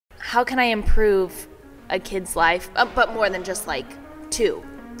how can I improve a kid's life, but more than just like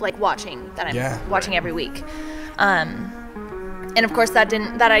watching that I'm watching every week. And of course that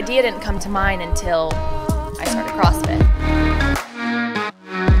idea didn't come to mind until I started CrossFit.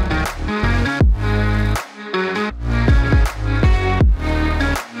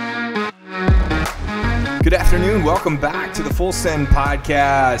 Good afternoon. Welcome back to the Full Send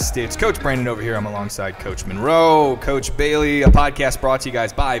Podcast. It's Coach Brandon over here. I'm alongside Coach Monroe, Coach Bailey, a podcast brought to you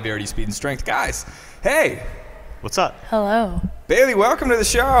guys by Verity Speed Strength. Guys, hey. What's up? Hello. Bailey, welcome to the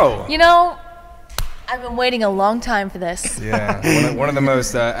show. You know, I've been waiting a long time for this. Yeah, one of the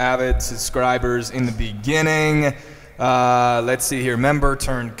most avid subscribers in the beginning. Let's see here. Member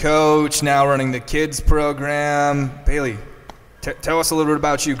turned coach, now running the kids program. Bailey, tell us a little bit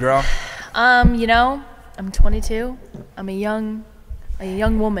about you, girl. You know, I'm 22. I'm a young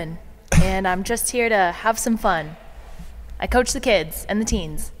woman, and I'm just here to have some fun. I coach the kids and the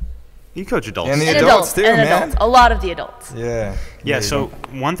teens. You coach adults. And the adults too, man. Adults. A lot of the adults. Yeah, so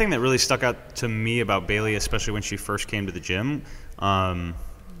one thing that really stuck out to me about Bailey, especially when she first came to the gym,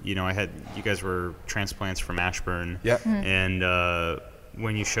 you know, you guys were transplants from Ashburn. Yeah. And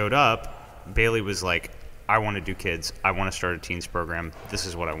when you showed up, Bailey was like, I want to do kids. I want to start a teens program. This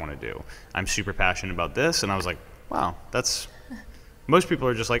is what I want to do. I'm super passionate about this. And I was like, wow, most people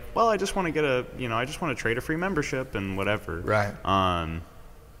are just like, well, I just want to I just want to trade a free membership and whatever. Right.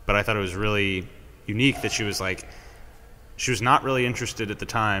 But I thought it was really unique that she was not really interested at the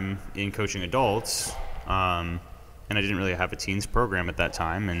time in coaching adults. And I didn't really have a teens program at that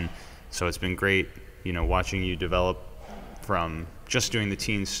time. And so it's been great, you know, watching you develop from just doing the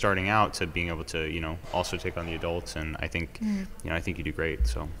teens starting out to being able to, you know, also take on the adults. And I think, I think you do great.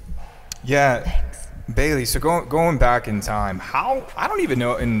 So, yeah. Thanks. Bailey, so going back in time, I don't even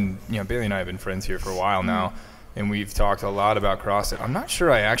know, and, you know, Bailey and I have been friends here for a while now, and we've talked a lot about CrossFit. I'm not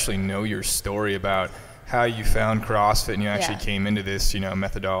sure I actually know your story about how you found CrossFit and you actually came into this, you know,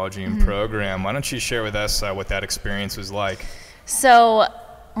 methodology and program. Why don't you share with us what that experience was like? So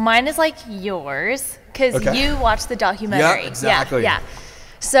mine is like yours because you watched the documentary. Yeah, exactly. Yeah.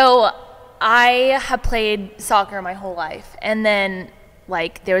 So I have played soccer my whole life, and then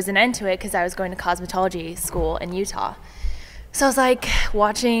there was an end to it because I was going to cosmetology school in Utah. So I was like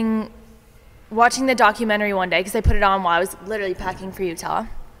watching the documentary one day because they put it on while I was literally packing for Utah.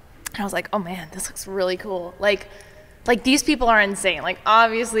 And I was like, oh man, this looks really cool. Like these people are insane. Like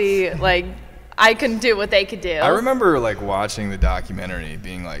obviously, I couldn't do what they could do. I remember watching the documentary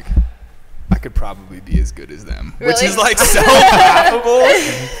being like, I could probably be as good as them, really? Which is so laughable.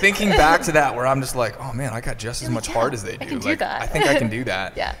 Thinking back to that, where I'm just like, oh man, I got just as much heart as they do. I can do that. I think I can do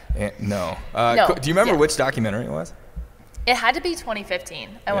that. Yeah. No. No. Do you remember which documentary it was? It had to be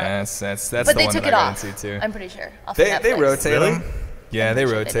 2015. That's but the they one took that it I got off. into too. I'm pretty sure. They rotate really? them. Yeah, they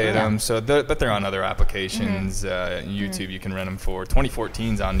rotate them. Yeah. So, but they're on other applications. YouTube, you can rent them for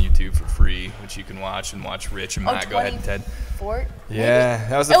 2014's on YouTube for free, which you can watch Rich and Matt. Go ahead, Ted. Yeah,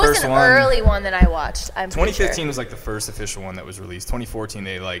 that was the first one. It was an early one that I watched. 2015 was the first official one that was released. 2014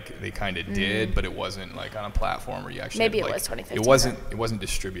 they kind of did, but it wasn't on a platform where you actually maybe it was 2015. It wasn't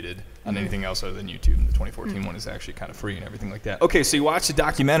distributed on anything else other than YouTube. And the 2014 one is actually kind of free and everything like that. Okay, so you watched the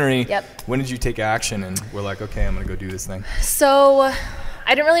documentary. Yep. When did you take action and we're like, okay, I'm gonna go do this thing? So I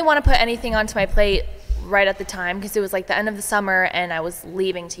didn't really want to put anything onto my plate right at the time because it was the end of the summer and I was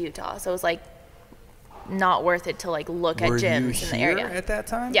leaving to Utah, so it was not worth it to look at gyms in the area. Were you here at that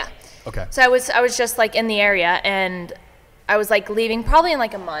time? Yeah. Okay. So I was just in the area, and I was leaving probably in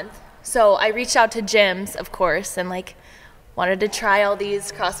a month. So I reached out to gyms, of course, and wanted to try all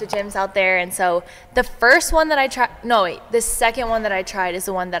these CrossFit gyms out there. And so the first one that I tried, the second one that I tried is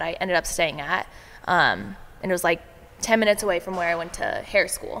the one that I ended up staying at. And it was 10 minutes away from where I went to hair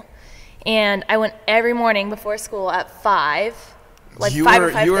school. And I went every morning before school at 5. You 5 were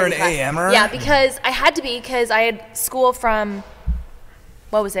or 5:30 an class. AMer? Yeah, because I had to be because I had school from,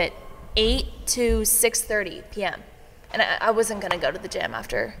 8 to 6:30 p.m. And I wasn't going to go to the gym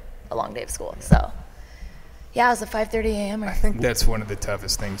after a long day of school. So, yeah, I was a 5:30 a.m. I think that's one of the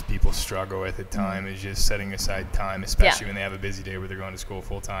toughest things people struggle with at time is just setting aside time, especially when they have a busy day where they're going to school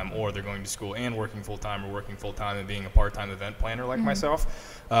full-time or they're going to school and working full-time or working full-time and being a part-time event planner like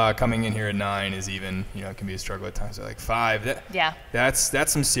myself. Coming in here at 9 is even, it can be a struggle at times. So 5, that's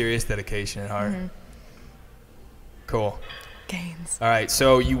some serious dedication at heart. Cool. Gains. All right,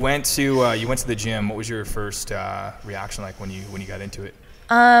 so you went to the gym. What was your first reaction like when you got into it?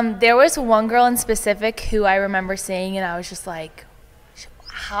 There was one girl in specific who I remember seeing, and I was just like,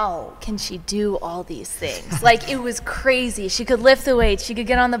 how can she do all these things? It was crazy. She could lift the weights. She could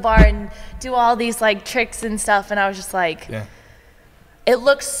get on the bar and do all these tricks and stuff. And I was just like, it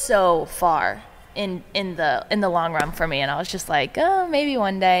looks so far in the long run for me, and I was just like, oh, maybe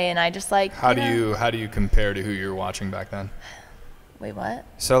one day. And I just like, how do you compare to who you were watching back then? Wait, what?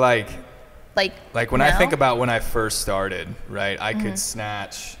 So like when now? I think about when I first started, right, I could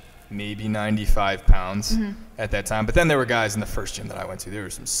snatch maybe 95 pounds at that time. But then there were guys in the first gym that I went to, there were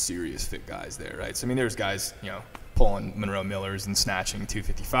some serious fit guys there, right? So, I mean, there was guys, pulling Monroe Millers and snatching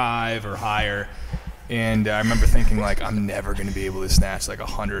 255 or higher. And I remember thinking, like, I'm never going to be able to snatch like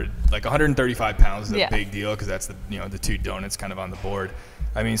 135 pounds is a big deal because that's the two donuts kind of on the board.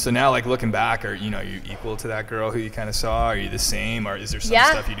 I mean, so now, like, looking back, are you equal to that girl who you kind of saw? Are you the same, or is there some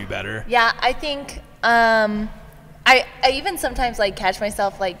stuff you do better? Yeah, I think I even sometimes like catch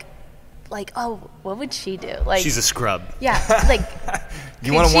myself like, oh, what would she do? Like, she's a scrub. Yeah, like.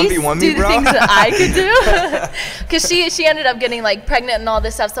 You want to 1v1 me, do bro? The things that I could do, because she ended up getting like pregnant and all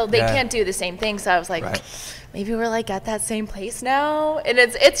this stuff, so they can't do the same thing. So I was like, maybe we're like at that same place now, and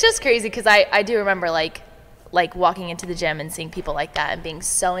it's just crazy because I do remember like walking into the gym and seeing people like that and being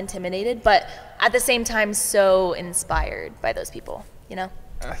so intimidated, but at the same time so inspired by those people. Go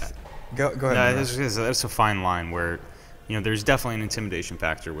ahead. That's a fine line where, there's definitely an intimidation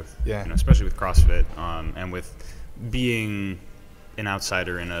factor with, especially with CrossFit, and with being an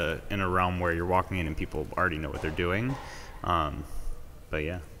outsider in a realm where you're walking in and people already know what they're doing. But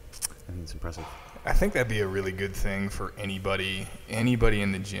yeah, I think it's impressive. I think that'd be a really good thing for anybody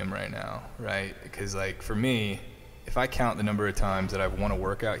in the gym right now, right? Because like for me, if I count the number of times that I've won a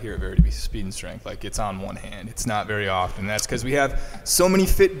workout here at Verity Speed and Strength, like it's on one hand. It's not very often. That's because we have so many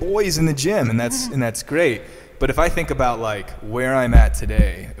fit boys in the gym, and that's great. But if I think about like where I'm at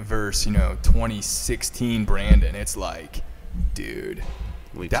today versus 2016 Brandon, it's like, dude,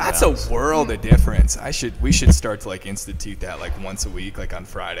 that's a world of difference. We should start to like institute that like once a week, like on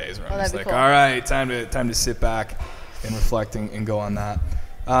Fridays, where I'm just like, cool. All right, time to sit back and reflect and go on that.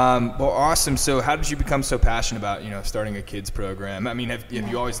 Well, awesome. So how did you become so passionate about starting a kids program? I mean, have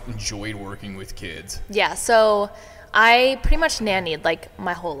you always enjoyed working with kids? Yeah. So I pretty much nannied like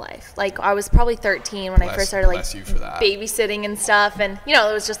my whole life. Like I was probably 13 when I first started like babysitting and stuff, and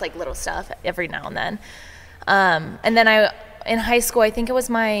it was just like little stuff every now and then. And then in high school, I think it was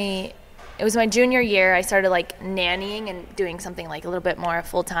my junior year, I started like nannying and doing something like a little bit more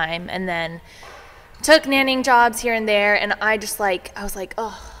full time, and then took nannying jobs here and there. And I was like,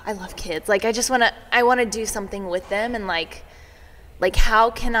 oh, I love kids. Like I want to do something with them, and like how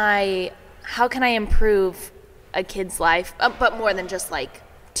can I improve a kid's life, but more than just like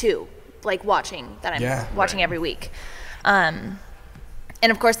watching that I'm watching every week. And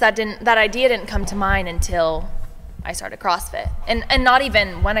of course that idea didn't come to mind until I started CrossFit, and not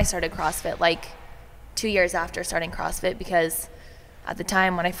even when I started CrossFit, like 2 years after starting CrossFit, because at the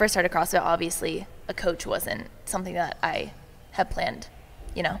time when I first started CrossFit, obviously a coach wasn't something that I had planned,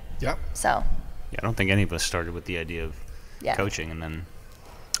 Yep. So. Yeah, I don't think any of us started with the idea of coaching, and then.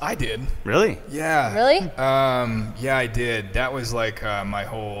 I did. Really? Yeah. Really? Yeah, I did. That was like my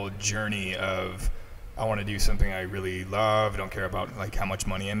whole journey of I want to do something I really love. I don't care about like how much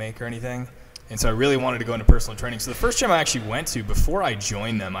money I make or anything. And so I really wanted to go into personal training. So the first gym I actually went to before I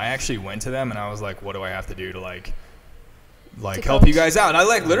joined them, I actually went to them and I was like, what do I have to do to like help you guys out? And I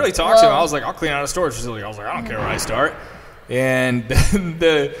like literally talked to them. I was like, I'll clean out a storage facility. I was like, I don't care where I start. And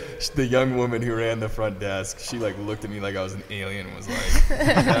the young woman who ran the front desk, she like looked at me like I was an alien and was like, "Do you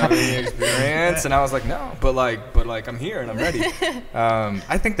have any experience?" And I was like, "No, but I'm here and I'm ready."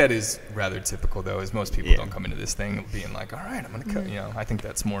 I think that is rather typical though, as most people don't come into this thing being like, "All right, I'm gonna cut." I think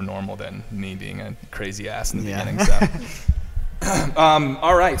that's more normal than me being a crazy ass in the beginning. So,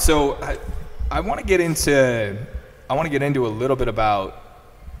 all right, so I want to get into a little bit about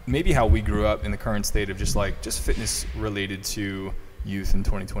maybe how we grew up in the current state of just fitness related to youth in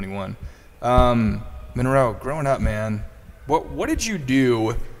 2021. Monroe, growing up, man, what did you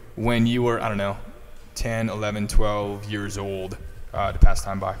do when you were, I don't know, 10, 11, 12 years old to pass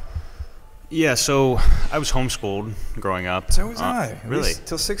time by? Yeah, so I was homeschooled growing up. So was I. Really?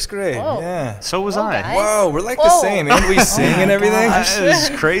 Till 6th grade. Whoa. Yeah. So was I. Guys. Whoa, we're like the same. And we sing and everything. That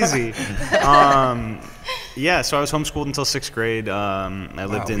is crazy. Yeah, so I was homeschooled until 6th grade. I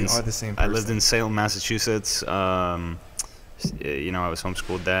lived in Salem, Massachusetts. I was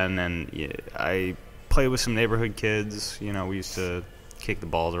homeschooled then, and I played with some neighborhood kids. We used to kick the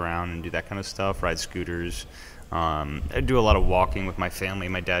balls around and do that kind of stuff, ride scooters. I do a lot of walking with my family.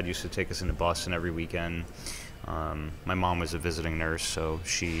 My dad used to take us into Boston every weekend. My mom was a visiting nurse, so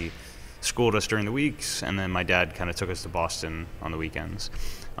she schooled us during the weeks, and then my dad kind of took us to Boston on the weekends.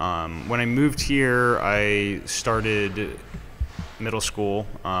 When I moved here, I started middle school.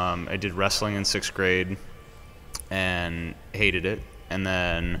 I did wrestling in 6th grade and hated it. and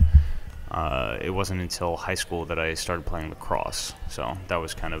then it wasn't until high school that I started playing lacrosse. So that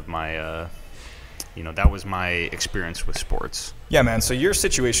was kind of my, that was my experience with sports. Yeah, man. So your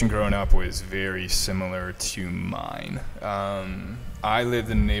situation growing up was very similar to mine. I lived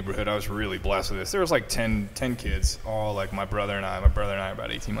in a neighborhood. I was really blessed with this. There was like 10 kids, all like my brother and I. My brother and I are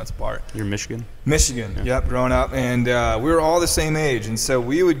about 18 months apart. You're Michigan? Michigan, yep, growing up. And we were all the same age. And so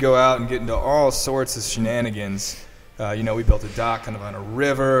we would go out and get into all sorts of shenanigans. We built a dock kind of on a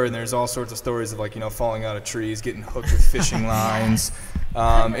river, and there's all sorts of stories of like, falling out of trees, getting hooked with fishing lines.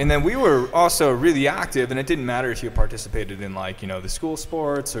 And then we were also really active, and it didn't matter if you participated in like, the school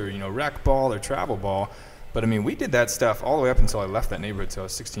sports or, rec ball or travel ball. But I mean, we did that stuff all the way up until I left that neighborhood until I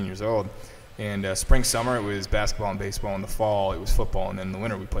was 16 years old. And spring, summer, it was basketball and baseball. In the fall, it was football. And then in the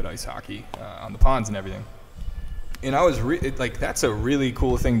winter, we played ice hockey on the ponds and everything. And I was that's a really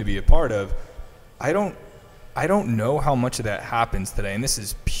cool thing to be a part of. I don't know how much of that happens today. And this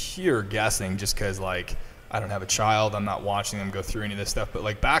is pure guessing just because, like, I don't have a child. I'm not watching them go through any of this stuff. But,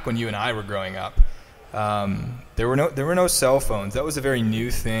 like, back when you and I were growing up, there were no cell phones. That was a very new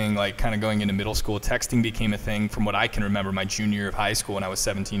thing, like kind of going into middle school. Texting became a thing from what I can remember my junior year of high school when I was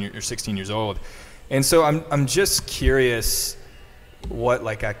 17 or 16 years old. And so I'm just curious what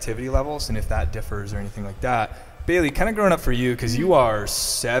like activity levels and if that differs or anything like that. Bailey, kind of growing up for you, because you are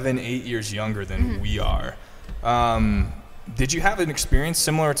 7-8 years younger than we are. Did you have an experience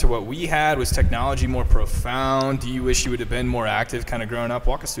similar to what we had? Was technology more profound? Do you wish you would have been more active kind of growing up?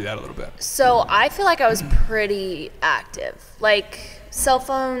 Walk us through that a little bit. So I feel like I was pretty active. Like cell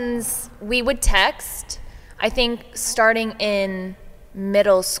phones, we would text. I think starting in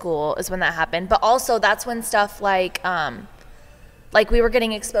middle school is when that happened. But also that's when stuff like we were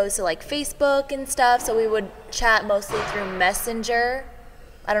getting exposed to like Facebook and stuff. So we would chat mostly through Messenger.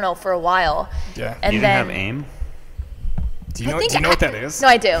 I don't know, for a while. Yeah. And you didn't have AIM? Do you know what that is? No,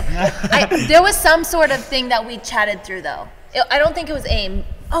 I do. There was some sort of thing that we chatted through, though. I don't think it was AIM.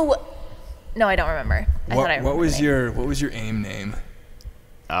 Oh, no, I don't remember. What was your AIM name?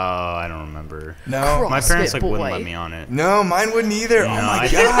 Oh, I don't remember. No, my parents wouldn't let me on it. No, mine wouldn't either. No, oh my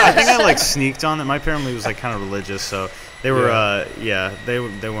god! I think I sneaked on it. My family was kind of religious, so they were. They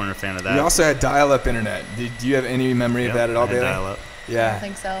weren't a fan of that. We also had dial-up internet. Do you have any memory of that at all, Bailey? Dial-up. Yeah. I don't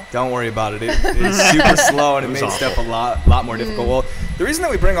think so. Don't worry about it. It's super slow, and it made stuff a lot more difficult. Well, the reason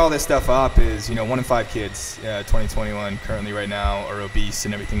that we bring all this stuff up is, 1 in 5 kids, 2021 currently right now, are obese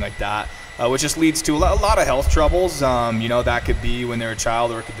and everything like that, which just leads to a lot of health troubles. That could be when they're a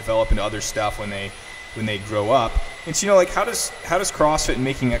child, or it could develop into other stuff when they grow up. And so, how does CrossFit and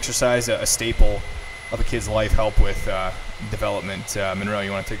making exercise a staple of a kid's life help with development? Monroe,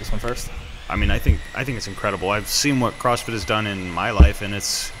 you want to take this one first? I mean, I think it's incredible. I've seen what CrossFit has done in my life, and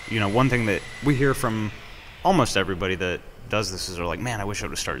it's, one thing that we hear from almost everybody that does this is they're like, man, I wish I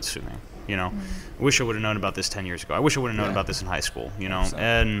would have started sooner. I wish I would have known about this 10 years ago. I wish I would have known about this in high school, 100%.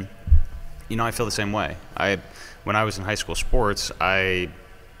 And, I feel the same way. When I was in high school sports, I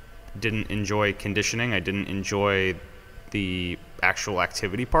didn't enjoy conditioning. I didn't enjoy the actual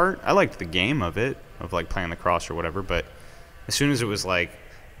activity part. I liked the game of it, of like playing lacrosse or whatever, but as soon as it was like,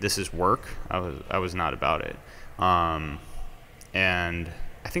 this is work, I was not about it. And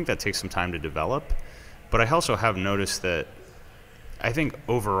I think that takes some time to develop. But I also have noticed that I think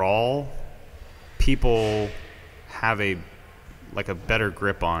overall people have a better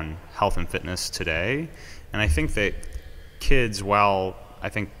grip on health and fitness today. And I think that kids, while I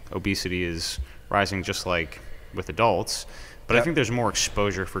think obesity is rising just like with adults, but I think there's more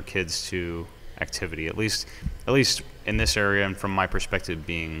exposure for kids to activity, at least in this area, and from my perspective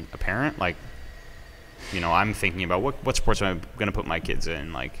being a parent, I'm thinking about what sports am I going to put my kids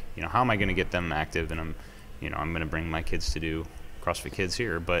in, how am I going to get them active, and I'm going to bring my kids to do CrossFit Kids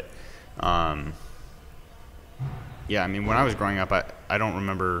here, but when I was growing up, I don't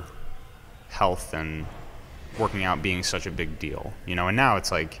remember health and working out being such a big deal, and now it's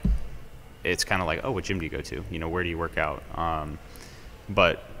kind of like, oh, what gym do you go to, where do you work out,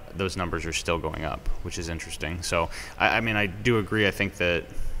 but those numbers are still going up, which is interesting. So, I do agree. I think that,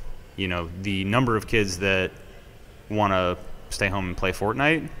 the number of kids that want to stay home and play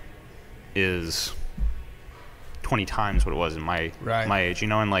Fortnite is 20 times what it was in my age,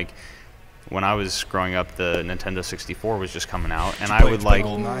 and when I was growing up, the Nintendo 64 was just coming out, and I would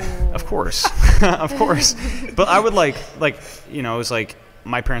of course, of course, but I would it was like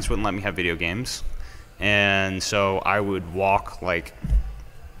my parents wouldn't let me have video games, and so I would walk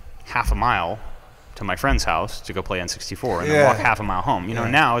half a mile to my friend's house to go play N64 and then walk half a mile home.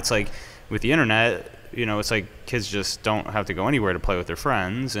 Now it's like with the internet, it's like kids just don't have to go anywhere to play with their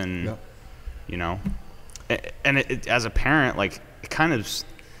friends, and and as a parent, kind of,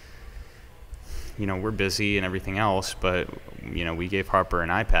 you know, we're busy and everything else, but, you know, we gave Harper an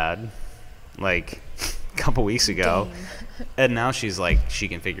iPad like a couple weeks ago. And now she's like, she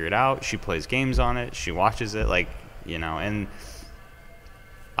can figure it out. She plays games on it. She watches it, like, you know, and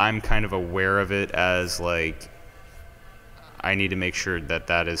I'm kind of aware of it as like, I need to make sure that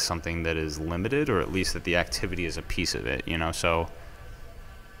that is something that is limited, or at least that the activity is a piece of it, you know, so.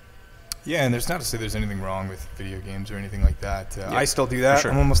 Yeah, and there's not to say there's anything wrong with video games or anything like that. Yeah, I still do that.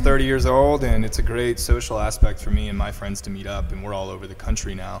 sure. I'm almost 30 years old, and it's a great social aspect for me and my friends to meet up, and we're all over the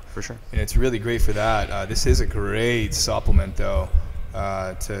country now. For sure. And it's really great for that. This is a great supplement, though,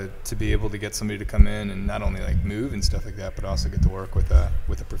 to be able to get somebody to come in and not only like move and stuff like that, but also get to work with a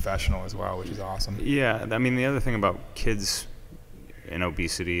professional as well, which is awesome. Yeah, I mean, the other thing about kids and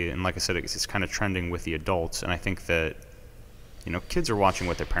obesity, and like I said, it's kind of trending with the adults, and I think that, you know, kids are watching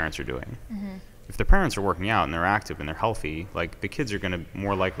what their parents are doing. Mm-hmm. If their parents are working out and they're active and they're healthy, like, the kids are going to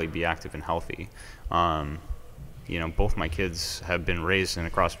more likely be active and healthy. You know, both my kids have been raised in a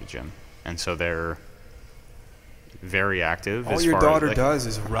CrossFit gym, and so they're very active. All your daughter does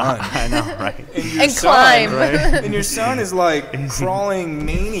is run. I know, right? And climb. Right? And your son is like crawling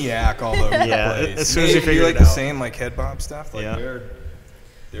maniac all over the place. As soon as you figure like it out. the same like head bob stuff. Like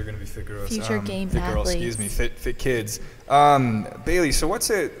they're going to be fit girls. Future game fit girls, athletes. excuse me, fit kids. Bailey, so what's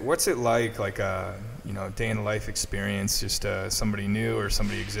it like you know, day in the life experience? Just somebody new or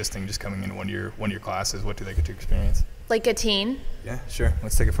somebody existing just coming into one of your classes. What do they get to experience? Like a teen? Yeah, sure.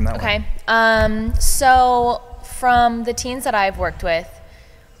 Let's take it from that one. Okay. So from the teens that I've worked with,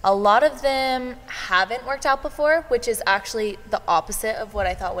 a lot of them haven't worked out before, which is actually the opposite of what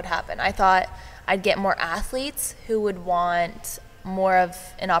I thought would happen. I thought I'd get more athletes who would want more of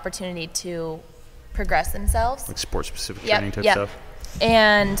an opportunity to progress themselves. Like sport-specific training type stuff?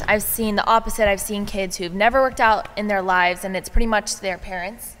 And I've seen the opposite. I've seen kids who've never worked out in their lives, and it's pretty much their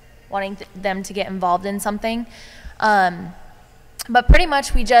parents wanting them to get involved in something. But pretty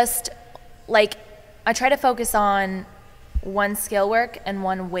much we just, like, I try to focus on one skill work and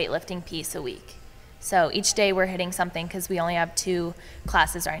one weightlifting piece a week. So each day we're hitting something, because we only have 2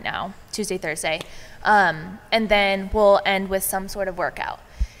 classes right now, Tuesday, Thursday. And then we'll end with some sort of workout.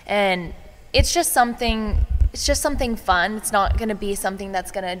 And it's just something fun. It's not going to be something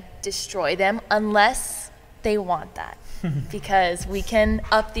that's going to destroy them unless they want that, because we can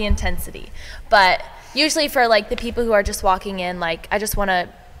up the intensity. But usually for like the people who are just walking in, like, I just want to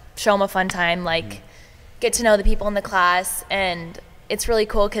show them a fun time, like get to know the people in the class. And it's really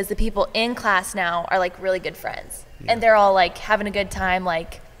cool because the people in class now are like really good friends, and they're all like having a good time,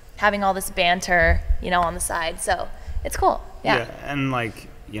 like having all this banter, you know, on the side. So it's cool. Yeah. And like,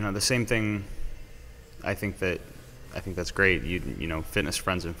 you know, the same thing, I think that's great. You know, fitness,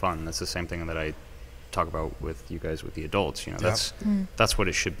 friends, and fun. That's the same thing that I talk about with you guys, with the adults. You know, that's what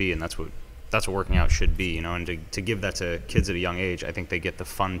it should be, and that's what working out should be. You know, and to give that to kids at a young age, I think they get the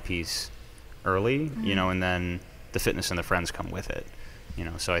fun piece early. You know, and then the fitness and the friends come with it. You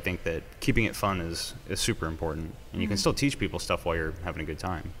know, so I think that keeping it fun is super important, and you can still teach people stuff while you're having a good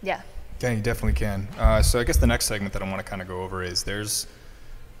time. Yeah. Yeah, you definitely can. So I guess the next segment that I want to kind of go over is there's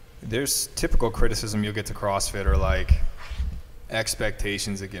typical criticism you'll get to CrossFit, or like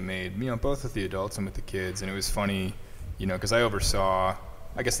expectations that get made, you know, both with the adults and with the kids. And it was funny, you know, because I oversaw,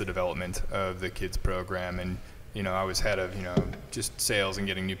 I guess, the development of the kids program, and, you know, I was head of, you know, just sales and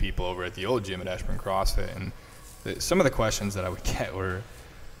getting new people over at the old gym at Ashburn CrossFit. And some of the questions that I would get were,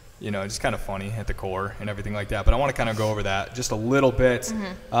 you know, just kind of funny at the core and everything like that. But I want to kind of go over that just a little bit.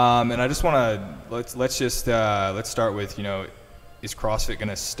 And I just want to, let's start with, you know, is CrossFit going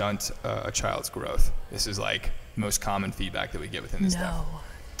to stunt a child's growth? This is like the most common feedback that we get within this stuff.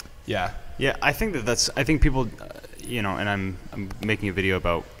 Yeah. Yeah, I think I think people, you know, and I'm making a video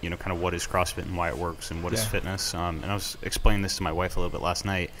about, you know, kind of what is CrossFit and why it works and what is fitness. And I was explaining this to my wife a little bit last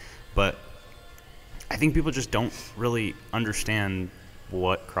night, but I think people just don't really understand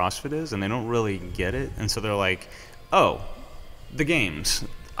what CrossFit is, and they don't really get it. And so they're like, oh, the games.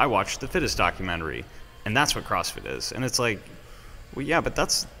 I watched the Fittest documentary, and that's what CrossFit is. And it's like, well, yeah, but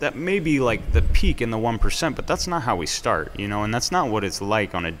that may be like the peak in the 1%, but that's not how we start, you know, and that's not what it's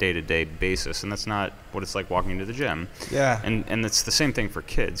like on a day-to-day basis, and that's not what it's like walking into the gym. Yeah. And it's the same thing for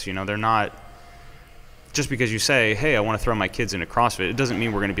kids, you know, they're not, just because you say, hey, I want to throw my kids into CrossFit, it doesn't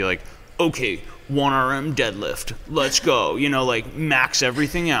mean we're going to be like, okay, 1RM deadlift, let's go, you know, like max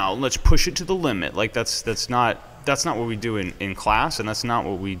everything out, let's push it to the limit. Like that's not what we do in class, and that's not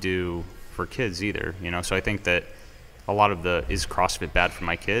what we do for kids either, you know. So I think that a lot of the is CrossFit bad for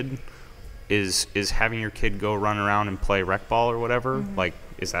my kid is having your kid go run around and play rec ball or whatever. Like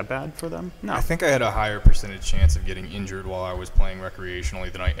is that bad for them? No. I think I had a higher percentage chance of getting injured while I was playing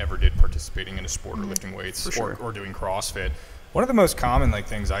recreationally than I ever did participating in a sport or lifting weights or doing CrossFit. One of the most common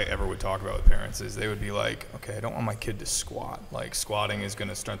things I ever would talk about with parents is they would be like, okay, I don't want my kid to squat. Like, squatting is going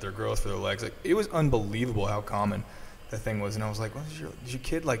to stunt their growth for their legs. Like, it was unbelievable how common the thing was. And I was like, well, does your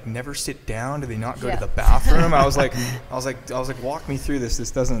kid like never sit down? Do they not go to the bathroom? I was like, walk me through this.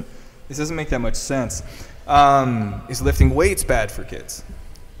 This doesn't make that much sense. Is lifting weights bad for kids?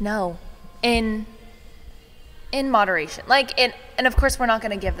 No, in moderation. Like, and of course we're not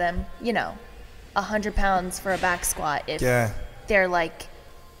going to give them, 100 pounds for a back squat if they're like,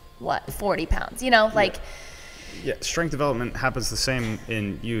 40 pounds, Yeah, strength development happens the same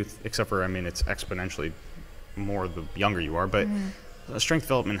in youth, except for, it's exponentially more the younger you are, but strength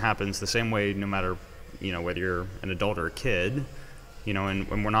development happens the same way no matter, whether you're an adult or a kid, and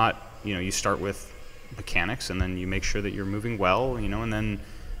when we're not, you start with mechanics and then you make sure that you're moving well, and then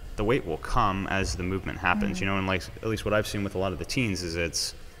the weight will come as the movement happens, and like, at least what I've seen with a lot of the teens is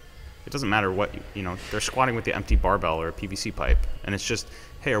it doesn't matter what, they're squatting with the empty barbell or a PVC pipe. And it's just,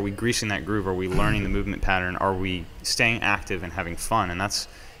 hey, are we greasing that groove? Are we learning the movement pattern? Are we staying active and having fun? And that's,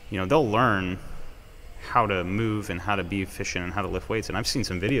 they'll learn how to move and how to be efficient and how to lift weights. And I've seen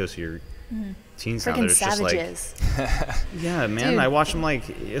some videos of your teens now that it's savages. just like, yeah, man, dude. I watch them like,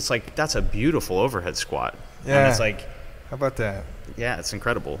 it's like, that's a beautiful overhead squat. Yeah. And it's like, how about that? Yeah, it's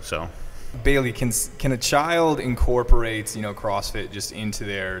incredible. So. Bailey, can a child incorporate, CrossFit just into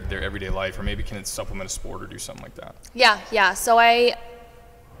their everyday life, or maybe can it supplement a sport or do something like that? Yeah. So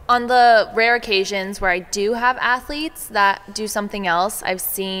on the rare occasions where I do have athletes that do something else, I've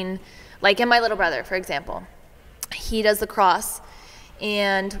seen, like in my little brother, for example, he does lacrosse,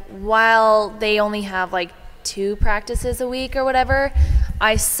 and while they only have like 2 practices a week or whatever,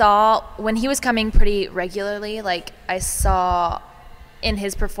 I saw when he was coming pretty regularly, like I saw in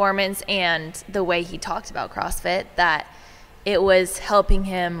his performance and the way he talked about CrossFit that it was helping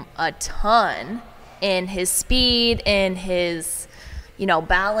him a ton in his speed, in his,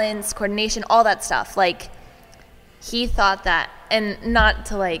 balance, coordination, all that stuff. Like, he thought that, and not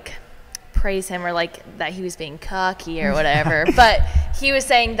to like praise him or like that he was being cocky or whatever, but he was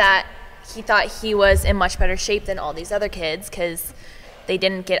saying that he thought he was in much better shape than all these other kids because they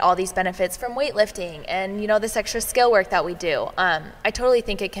didn't get all these benefits from weightlifting and, this extra skill work that we do. I totally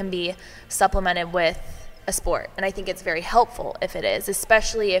think it can be supplemented with a sport, and I think it's very helpful if it is,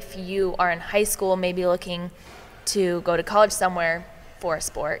 especially if you are in high school, maybe looking to go to college somewhere for a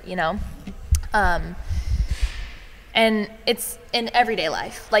sport, and it's in everyday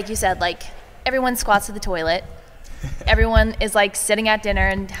life. Like you said, like everyone squats to the toilet. Everyone is like sitting at dinner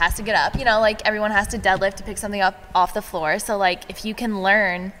and has to get up, like everyone has to deadlift to pick something up off the floor. So like if you can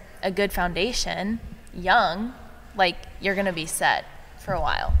learn a good foundation young, like you're going to be set for a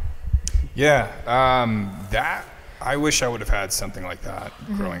while. Yeah. That I wish I would have had something like that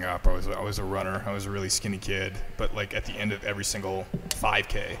growing up. I was a runner. I was a really skinny kid, but like at the end of every single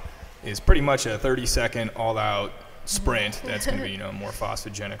 5K is pretty much a 30-second all-out sprint that's going to be more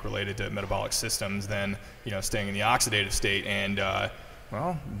phosphogenic related to metabolic systems than staying in the oxidative state and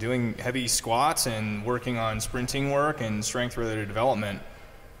doing heavy squats and working on sprinting work and strength related development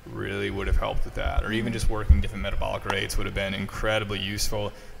really would have helped with that, or even just working different metabolic rates would have been incredibly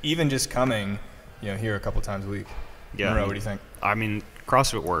useful, even just coming here a couple times a week. Yeah. Monroe, what do you think?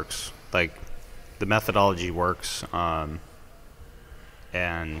 CrossFit works, like the methodology works,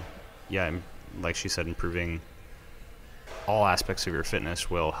 and yeah, like she said, improving all aspects of your fitness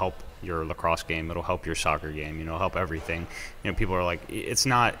will help your lacrosse game. It'll help your soccer game. It'll help everything. People are like, it's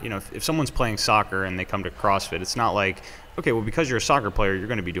not, if someone's playing soccer and they come to CrossFit, it's not like, okay, well, because you're a soccer player, you're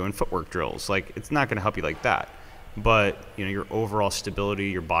going to be doing footwork drills. Like, it's not going to help you like that. But, your overall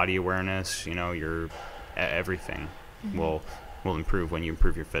stability, your body awareness, your everything will improve when you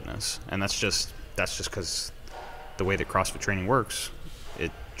improve your fitness. And that's just because the way that CrossFit training works,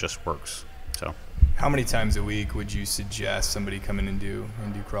 it just works. So. How many times a week would you suggest somebody come in and do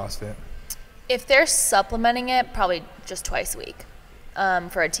CrossFit? If they're supplementing it, probably just twice a week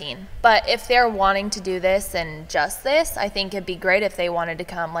for a teen. But if they're wanting to do this and just this, I think it'd be great if they wanted to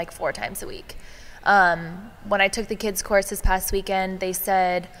come like 4 times a week. When I took the kids course this past weekend, they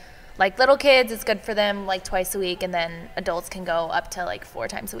said like little kids, it's good for them like twice a week, and then adults can go up to like 4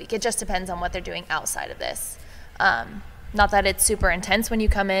 times a week. It just depends on what they're doing outside of this. Not that it's super intense when you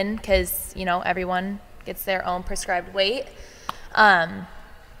come in because, everyone gets their own prescribed weight. But,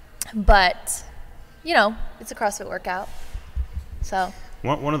 it's a CrossFit workout. So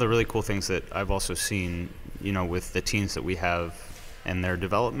one of the really cool things that I've also seen, with the teens that we have and their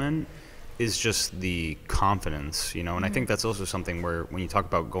development is just the confidence, you know, and I think that's also something where when you talk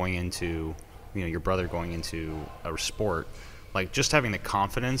about going into, you know, your brother going into a sport, like just having the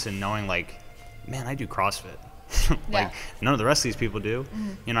confidence and knowing like, man, I do CrossFit. Like none of the rest of these people do.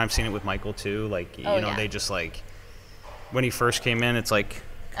 You know, I've seen it with Michael too. Like, you know, they just like, when he first came in, it's like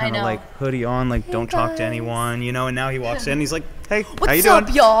kind of like hoodie on, like don't talk to anyone, you know, and now he walks in, he's like, hey, how you doing?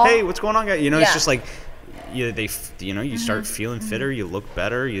 Y'all? Hey, what's going on, guys? You know, it's just like, you start feeling fitter, you look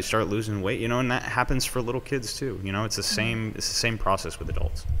better, you start losing weight, you know, and that happens for little kids too. You know, it's the same process with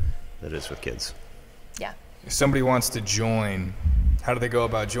adults that it is with kids. Yeah. If somebody wants to join, how do they go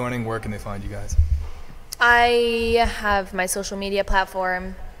about joining? Where can they find you guys? I have my social media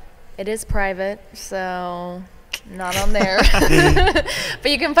platform. It is private, so not on there. But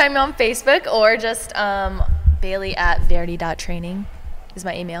you can find me on Facebook or just Bailey at verity.training is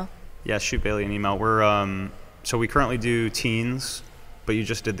my email. Yeah, shoot Bailey an email. We're so we currently do teens, but you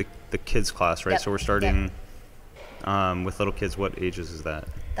just did the kids class, right? Yep. So we're starting with little kids. What ages is that?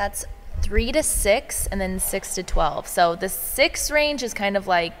 That's 3 to 6 and then 6 to 12. So the 6 range is kind of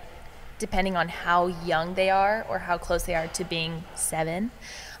like depending on how young they are or how close they are to being 7.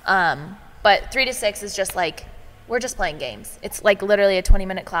 But 3 to 6 is just like, we're just playing games. It's like literally a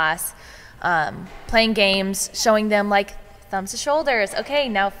 20-minute class, playing games, showing them like thumbs to shoulders. Okay,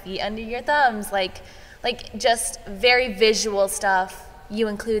 now feet under your thumbs. Like just very visual stuff. You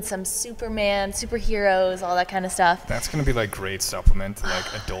include some Superman, superheroes, all that kind of stuff. That's going to be like great supplement to like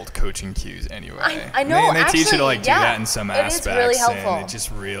adult coaching cues anyway. I know. And they teach you to like do that in some aspects. It is really helpful. And it just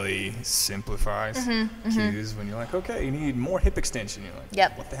really simplifies cues when you're like, okay, you need more hip extension. You're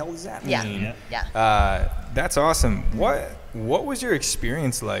like, what the hell does that mean? Yeah. That's awesome. What was your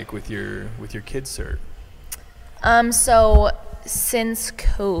experience like with your kids cert? So since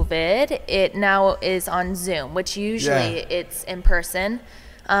COVID, it now is on Zoom, which usually it's in person.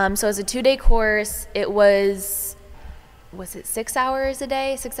 So it's a 2-day course. It was it 6 hours a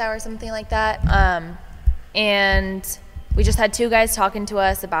day, 6 hours, something like that. And we just had 2 guys talking to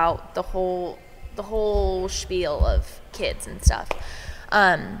us about the whole spiel of kids and stuff.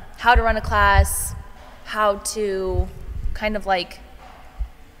 How to run a class, how to kind of like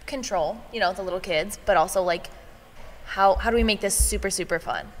control, the little kids, but also like, how do we make this super, super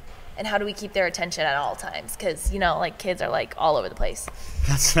fun? And how do we keep their attention at all times? Because, like kids are like all over the place.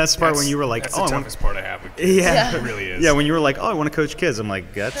 That's the part when you were like, that's the toughest part I have with kids. Yeah. It really is. Yeah, when you were like, I want to coach kids. I'm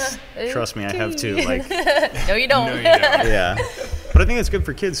like, trust me, I have too. Like, No, you don't. No, you don't. Yeah. But I think it's good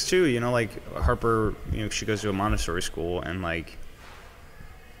for kids too. Like Harper, she goes to a Montessori school and like,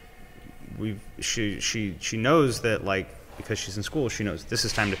 she knows that like, because she's in school, she knows this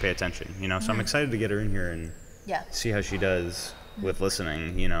is time to pay attention, So I'm excited to get her in here and see how she does with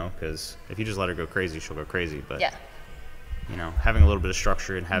listening, because if you just let her go crazy, she'll go crazy. But, having a little bit of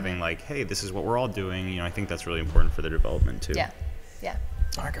structure and having like, hey, this is what we're all doing, I think that's really important for their development too. Yeah.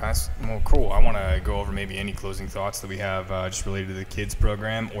 All right, guys. Well, cool. I want to go over maybe any closing thoughts that we have just related to the kids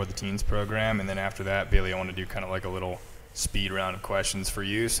program or the teens program. And then after that, Bailey, I want to do kind of like a little speed round of questions for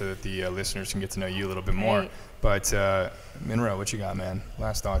you so that the listeners can get to know you a little bit more. Right. But Monroe, what you got, man?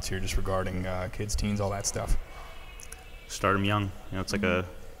 Last thoughts here just regarding kids, teens, all that stuff. Start them young. It's like a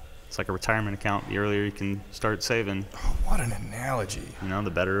retirement account. The earlier you can start saving. Oh, what an analogy.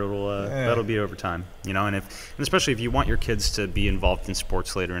 The better that'll be over time. And especially if you want your kids to be involved in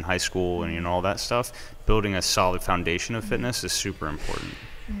sports later in high school and all that stuff, building a solid foundation of fitness is super important.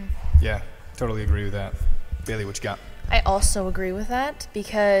 Yeah, totally agree with that. Bailey, what you got? I also agree with that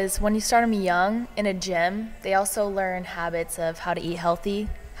because when you start them young in a gym, they also learn habits of how to eat healthy,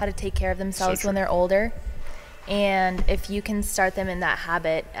 how to take care of themselves when they're older. And if you can start them in that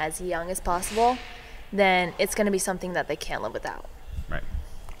habit as young as possible, then it's going to be something that they can't live without. Right.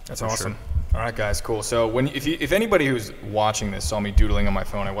 That's awesome. Sure. All right, guys, cool. So if anybody who's watching this saw me doodling on my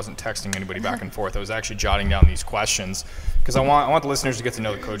phone, I wasn't texting anybody back and forth. I was actually jotting down these questions because I want the listeners to get to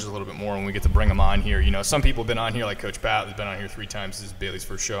know the coaches a little bit more when we get to bring them on here. Some people have been on here, like Coach Pat, has been on here 3 times. This is Bailey's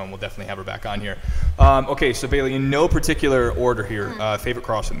first show, and we'll definitely have her back on here. Okay, so Bailey, in no particular order here, favorite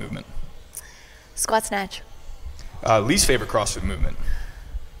CrossFit movement? Squat snatch. Least favorite CrossFit movement?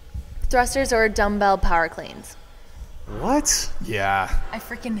 Thrusters or dumbbell power cleans. What? Yeah. I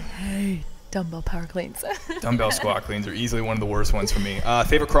freaking hate dumbbell power cleans. Dumbbell squat cleans are easily one of the worst ones for me.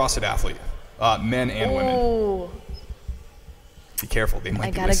 Favorite CrossFit athlete? Men and women. Be careful, they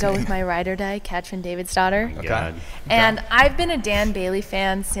might be listening. I gotta go with my ride or die, Katrin David's daughter. Okay. And I've been a Dan Bailey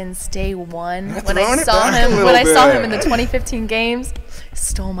fan since day one. When I saw him in the 2015 games,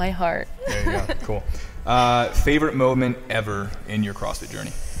 stole my heart. There you go. Cool. Favorite moment ever in your CrossFit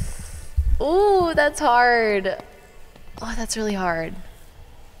journey? Ooh, that's hard. Oh, that's really hard.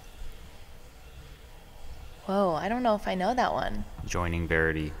 Whoa, I don't know if I know that one. Joining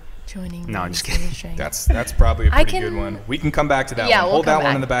Verity. Joining. No, I'm just kidding. Strength. That's probably a pretty good one. We can come back to that one. We'll Hold that come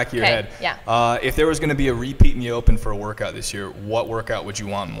one back. in the back of your Okay, head. yeah. If there was going to be a repeat in the open for a workout this year, what workout would you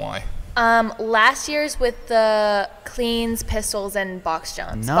want and why? Last year's with the cleans, pistols, and box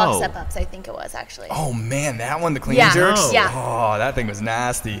jumps. No. Box step-ups, I think it was, actually. Oh, man, that one, the clean Yeah. jerks? No. Yeah. Oh, that thing was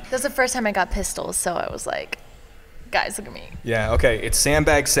nasty. That was the first time I got pistols, so I was like, guys, look at me. Yeah, okay, it's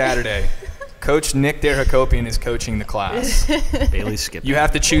Sandbag Saturday. Coach Nick Derakopian is coaching the class. Bailey skipping. You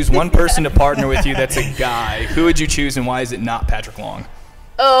have to choose one person to partner with you that's a guy. Who would you choose, and why is it not Patrick Long?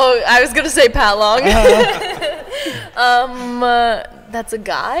 Oh, I was going to say Pat Long. That's a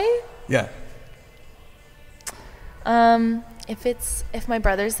guy? Yeah. If my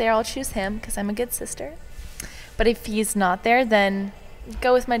brother's there, I'll choose him because I'm a good sister. But if he's not there, then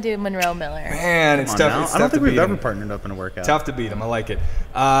go with my dude Monroe Miller. Man, it's tough. It's I don't tough think to we've beat ever him. partnered up in a workout. Tough to beat him. I like it.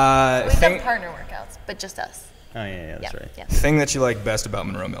 We've done partner workouts, but just us. Oh, yeah, that's right. Yeah. Thing that you like best about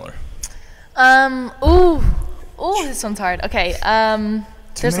Monroe Miller? Ooh, this one's hard. Okay,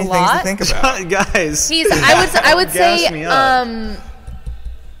 there's a Too many lot. things to think about. Guys. I would say Gas me up.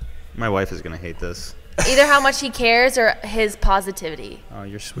 My wife is going to hate this. either how much he cares or his positivity. Oh,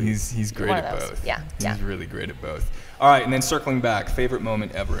 you're sweet. He's great One at of those. both. Yeah, He's yeah. really great at both. All right, and then circling back, favorite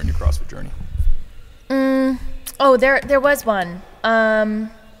moment ever in your CrossFit journey? Oh, there was one.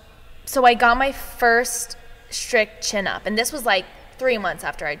 So I got my first strict chin up, and this was like 3 months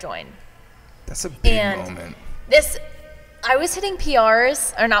after I joined. That's a big And moment. I was hitting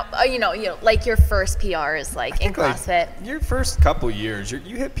PRs, or not, like your first PRs, like in Like, CrossFit. your first couple years, you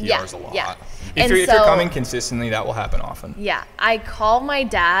hit PRs a lot. Yeah. If And you're so- coming consistently, that will happen often. Yeah, I called my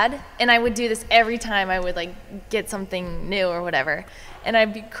dad, and I would do this every time I would like get something new or whatever, and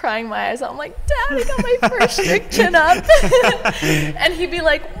I'd be crying my eyes out. I'm like, Dad, I got my first strict chin up, and he'd be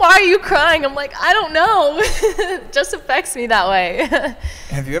like, Why are you crying? I'm like, I don't know, it just affects me that way.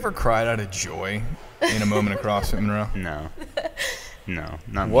 Have you ever cried out of joy in a moment of CrossFit, Monroe? No,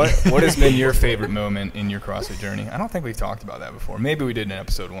 not me. What has been your favorite moment in your CrossFit journey? I don't think we've talked about that before. Maybe we did in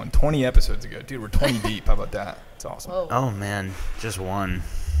episode 1, 20 episodes ago. Dude, we're 20 deep. How about that? It's awesome. Whoa. Oh, man, just one.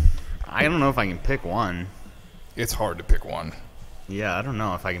 I don't know if I can pick one. It's hard to pick one. Yeah, I don't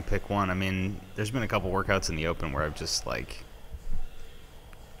know if I can pick one. I mean, there's been a couple workouts in the open where I've just, like,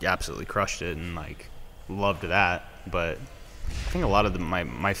 absolutely crushed it and, like, loved that. But I think a lot of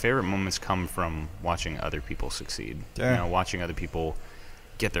my favorite moments come from watching other people succeed. Yeah. You know, watching other people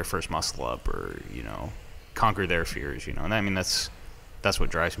get their first muscle up or, conquer their fears, And I mean, that's what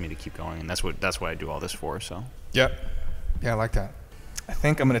drives me to keep going, and that's what I do all this for, so. Yep. Yeah, I like that. I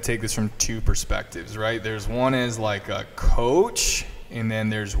think I'm going to take this from two perspectives, right? There's one as like a coach, and then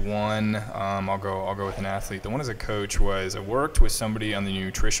there's one, I'll go with an athlete. The one as a coach was I worked with somebody on the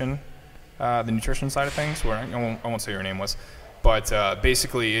nutrition side of things, where I won't say her name was, but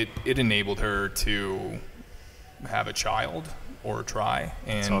basically it enabled her to have a child or try,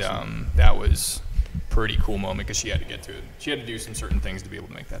 and awesome. that was pretty cool moment because she had to get to it. She had to do some certain things to be able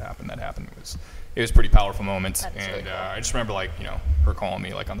to make that happen. That happened. It was a pretty powerful moment. That's And really cool. I just remember her calling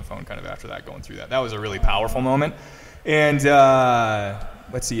me on the phone kind of after that, going through that. That was a really powerful moment. And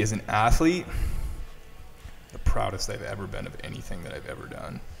let's see, as an athlete, the proudest I've ever been of anything that I've ever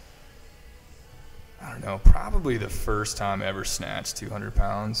done. I don't know, probably the first time I ever snatched 200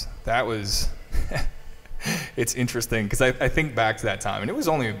 pounds. That was, it's interesting because I think back to that time, and it was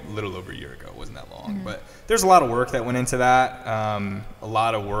only a little over a year ago. It wasn't that long, Mm-hmm. but there's a lot of work that went into that. A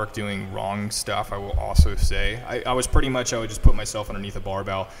lot of work doing wrong stuff, I will also say. I would just put myself underneath a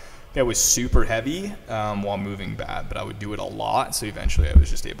barbell that was super heavy while moving bad, but I would do it a lot, so eventually I was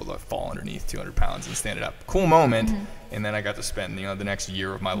just able to fall underneath 200 pounds and stand it up. Cool moment, and then I got to spend the next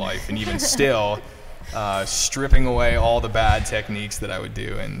year of my life, and even still, stripping away all the bad techniques that I would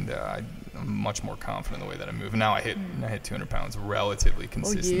do, and I'm much more confident in the way that I move. And now I hit 200 pounds relatively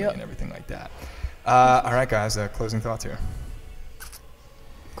consistently and everything like that. All right, guys, closing thoughts here.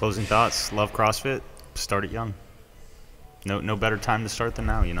 Closing thoughts. Love CrossFit. Start it young. No better time to start than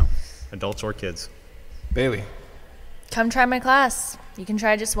now, adults or kids. Bailey. Come try my class. You can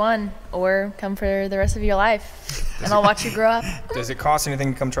try just one, or come for the rest of your life, and I'll watch you grow up. Does it cost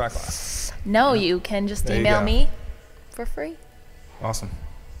anything to come try class? No, you can just There you email go. me for free. Awesome.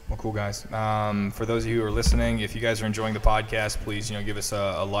 Well, cool, guys. For those of you who are listening, if you guys are enjoying the podcast, please, give us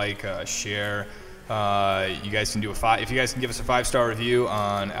a like, a share. You guys can if you guys can give us a 5-star review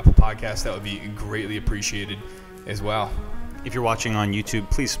on Apple Podcasts, that would be greatly appreciated as well. If you're watching on YouTube,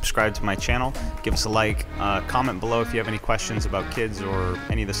 please subscribe to my channel. Give us a like. Comment below if you have any questions about kids or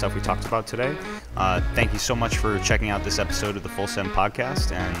any of the stuff we talked about today. Thank you so much for checking out this episode of the Full Send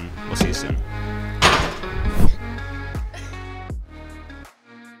Podcast, and we'll see you soon.